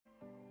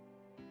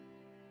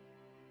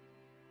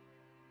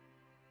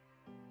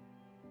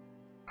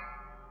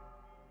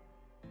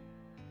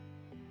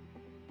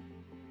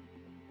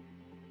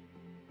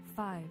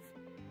5,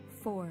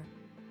 4,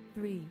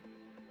 3,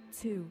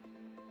 2,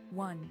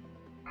 1.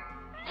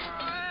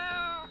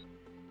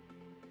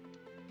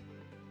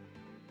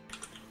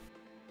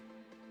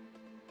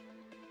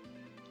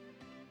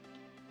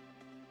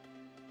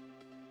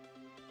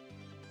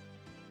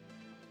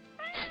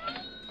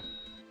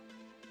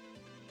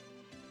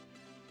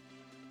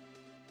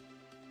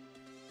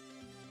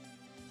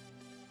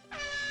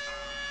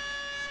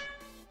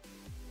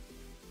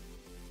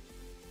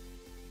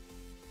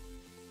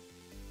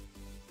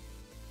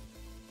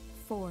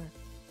 4,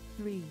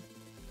 3,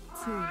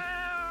 2,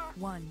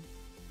 1.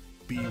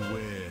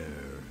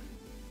 Beware.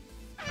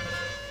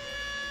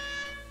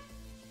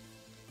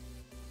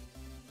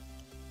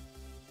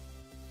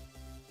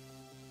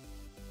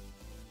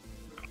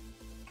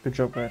 Good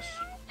job, guys.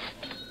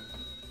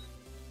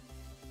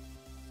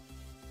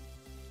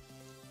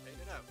 Bait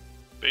it out.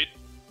 Bait.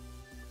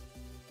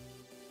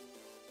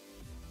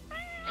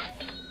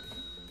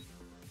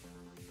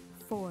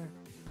 Four,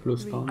 Blue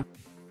three, spawn.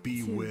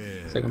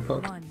 Beware. Second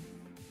PoV. 1.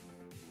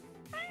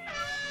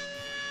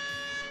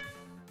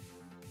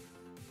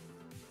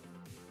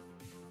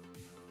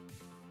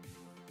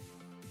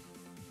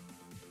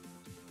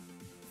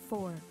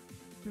 Four,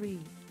 3,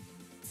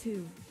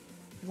 2,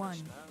 1.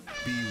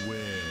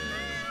 Beware.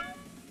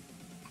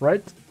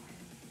 Right?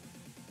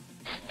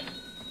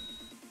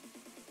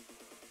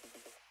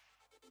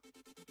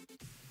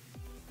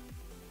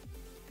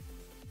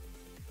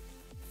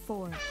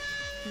 Four,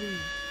 3,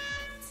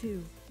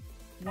 2,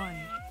 1.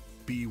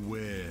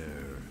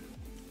 Beware.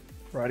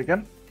 Right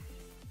again.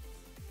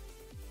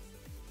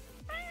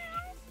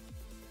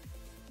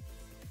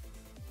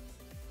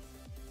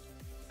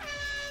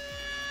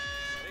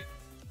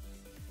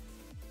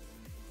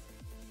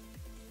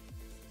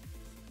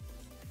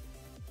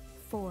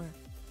 Four,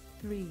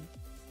 3,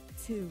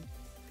 2,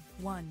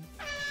 1.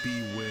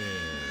 Beware.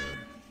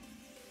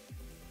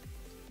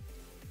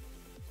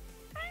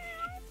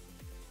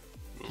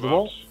 Move The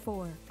wall. out.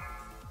 4,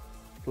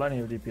 Plenty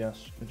of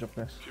DPS. Good job,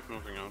 guys. Keep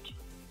moving out.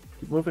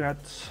 Keep moving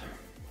out.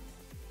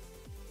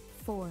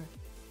 4,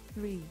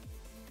 3,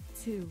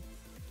 2,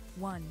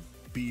 1.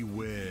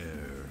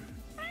 Beware.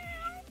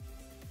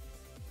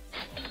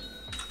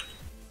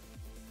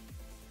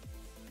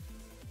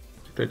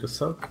 Try to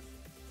suck.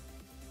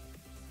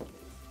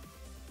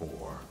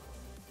 4,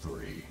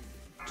 3,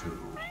 2,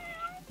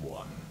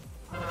 1.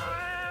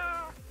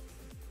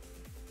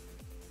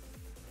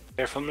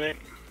 Careful, mate.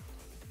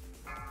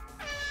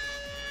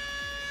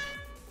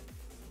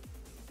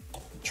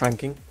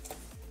 Tranking.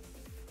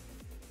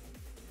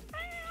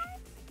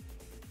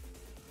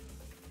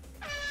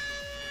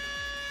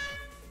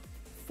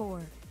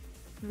 Four,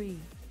 3,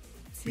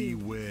 2,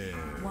 Beware.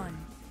 1.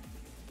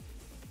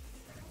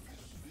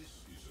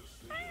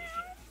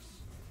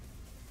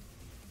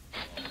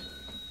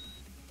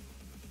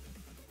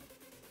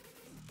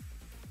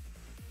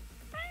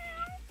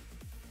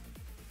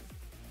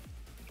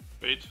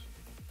 Bait.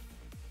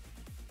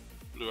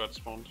 Blue out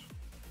spawned.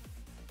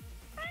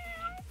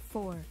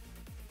 4,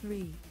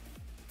 3,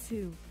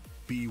 2,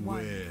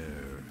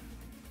 Beware.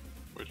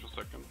 Wait for a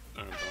second.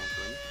 Don't go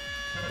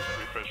in.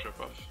 Refresh your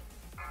buff.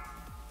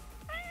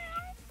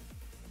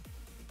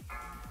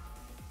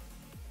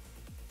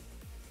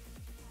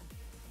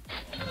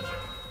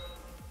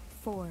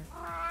 4,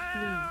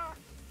 3,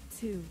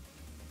 2,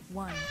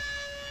 1.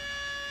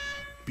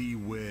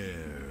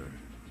 Beware.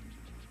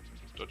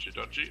 Dodgy,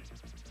 dodgy.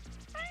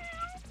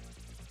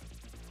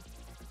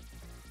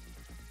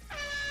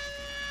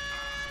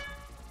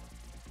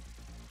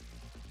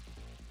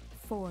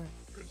 Four,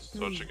 Let's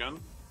dodge Three. again.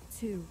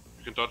 2, You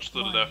can dodge to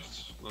the One.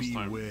 left this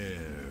time.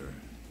 Beware.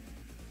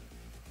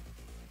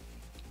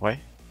 Why?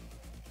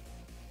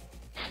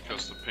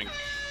 Because the pink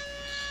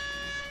is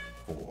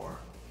 4,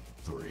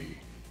 3,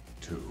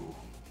 2,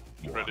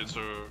 ready to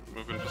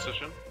move in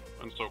position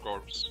and soak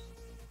orbs.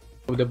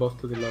 Move the buff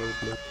to the lower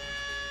blue.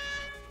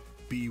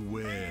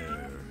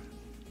 Beware.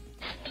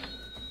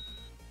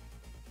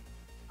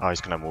 Oh, he's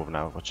gonna move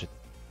now, watch it.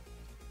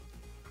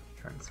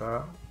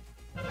 Transfer.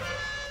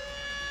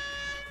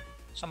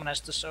 Someone has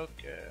to soak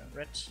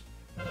red.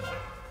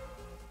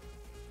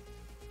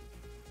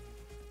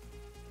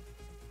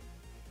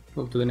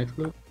 Move to the next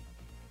blue.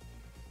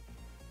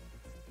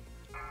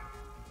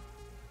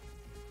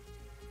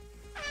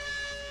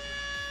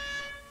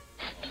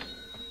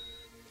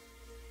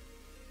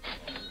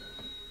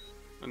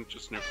 And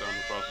just nuke down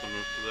the boss and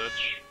move to the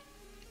edge.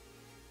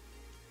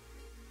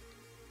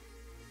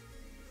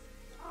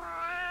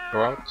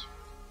 Go out.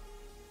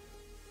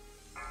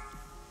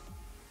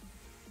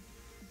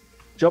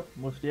 Jump,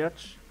 move to the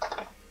edge.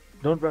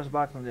 Don't press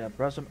back on the edge.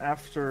 Press them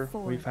after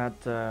 4, we've had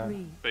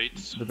 3,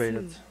 Bait.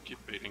 debated. 2,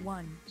 Keep baiting.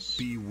 1.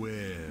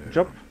 Beware.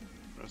 Jump.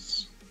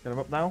 Press. Get him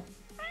up now.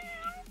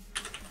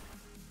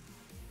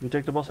 You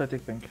take the boss, I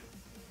take pink.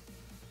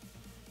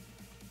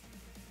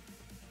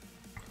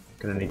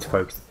 Gonna need to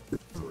focus.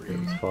 3,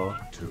 It's far.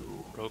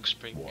 2, Rogue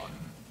Spring. 1.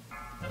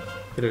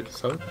 Hit it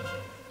south.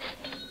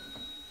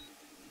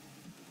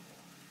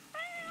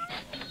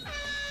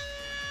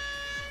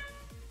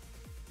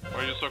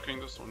 Why are you soaking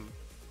this one?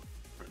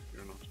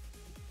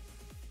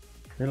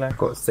 Relax. I've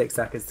got 6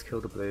 seconds to kill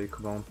the blue,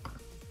 come on.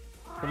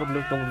 Double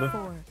blue, double blue.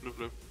 4, Blue,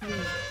 blue. 3,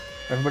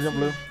 Everybody on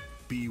blue.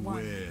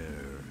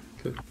 Beware.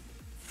 Good.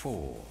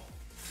 4,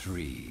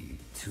 3,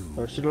 2,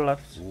 First to the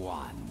left.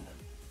 1.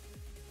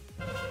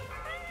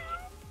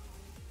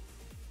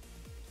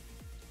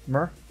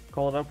 Mer,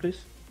 call it out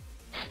please.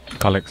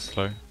 Alex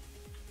slow.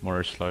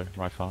 Moorish slow,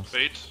 right fast.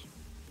 Bait.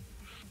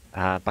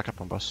 Back up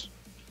on boss.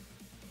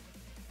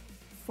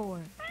 4,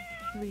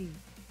 3,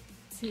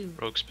 2,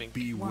 Rogue's pink.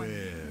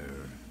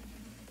 Beware.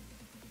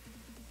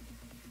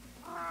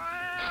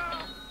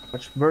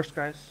 Watch burst,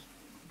 guys.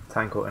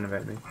 Tank will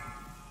innovate me.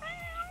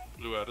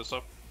 Blue ad is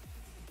up.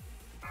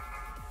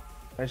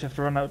 Guys, you have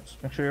to run out.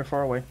 Make sure you're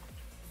far away.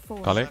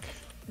 4, Alec.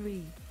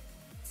 3,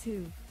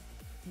 2,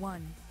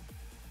 1.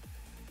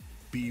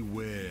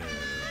 Beware.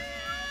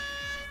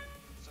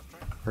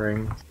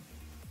 Ring.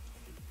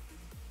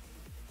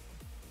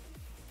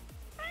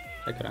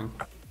 I can.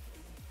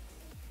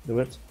 Do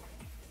it.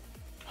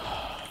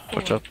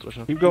 Watch out, watch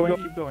out. Keep going,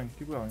 keep going,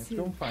 keep going. It's 2,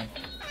 going fine.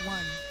 1.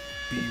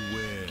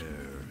 Beware.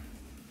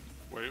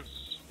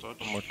 Waves. Dodge.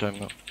 One more time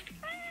now.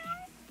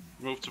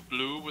 Move to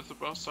blue with the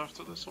boss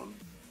after this one.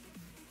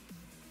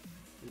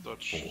 And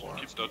dodge. 4,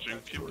 Keep dodging,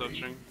 keep 3,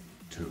 dodging.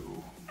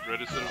 2.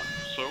 Ready to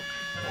soak.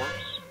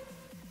 Orbs.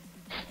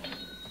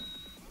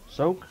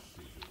 Soak.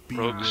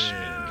 Beware.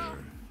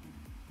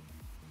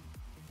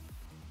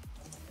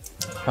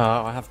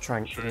 I have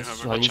Trank for Sure you this. have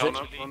Shall I a use count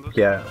it? up on this?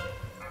 Yeah.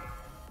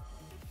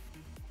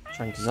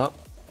 Trank is up.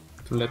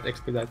 To let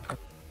XP that.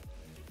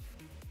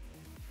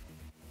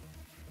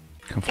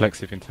 Can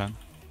flex if you can.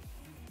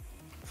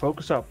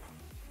 Focus up.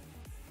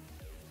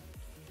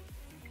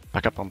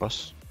 Back up on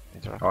boss.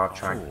 Interact. Oh, I've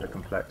tried for the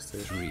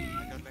complexity. 3,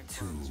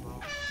 2,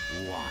 1.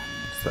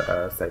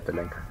 So, save the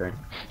link, I think.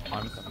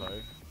 I'm slow.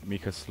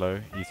 Mika's slow,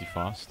 easy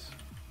fast.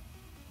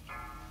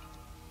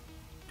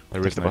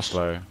 There Take is the no boss.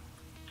 slow.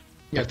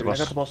 Yeah, the I boss.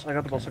 got the boss, I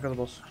got the boss, I got the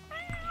boss.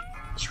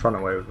 Just run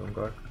away with them,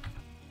 guy.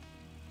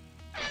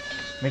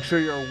 Make sure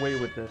you're away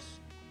with this.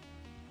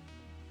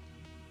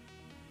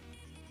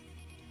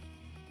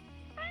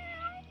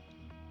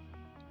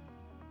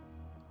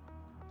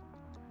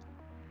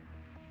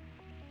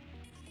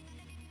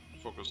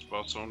 Focus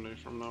bots only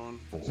from now on.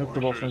 Nuke the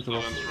boss, nuke the Still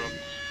boss. interrupt.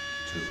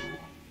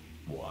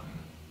 2, 1.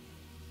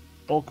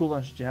 All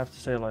cooldowns, you have to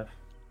stay alive.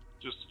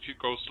 Just keep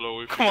go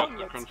slow if you get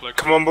the conflict.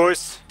 Come on,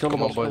 boys. Kill the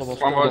Come on, boss, kill the boys. boss,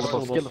 Come on, kill the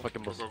boss, boys. kill the boss.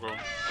 fucking Go, go, go.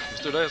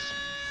 Let's do this.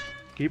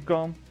 Keep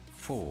calm.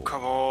 4,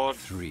 Come on.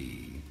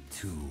 3,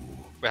 2.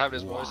 We have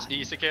this, boys.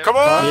 Easy kill. Come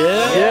on!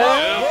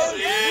 Yes!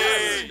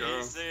 Yes. There you go.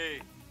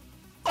 Easy.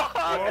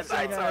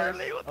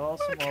 Oh,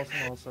 Awesome,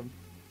 awesome, awesome.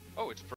 Oh, it's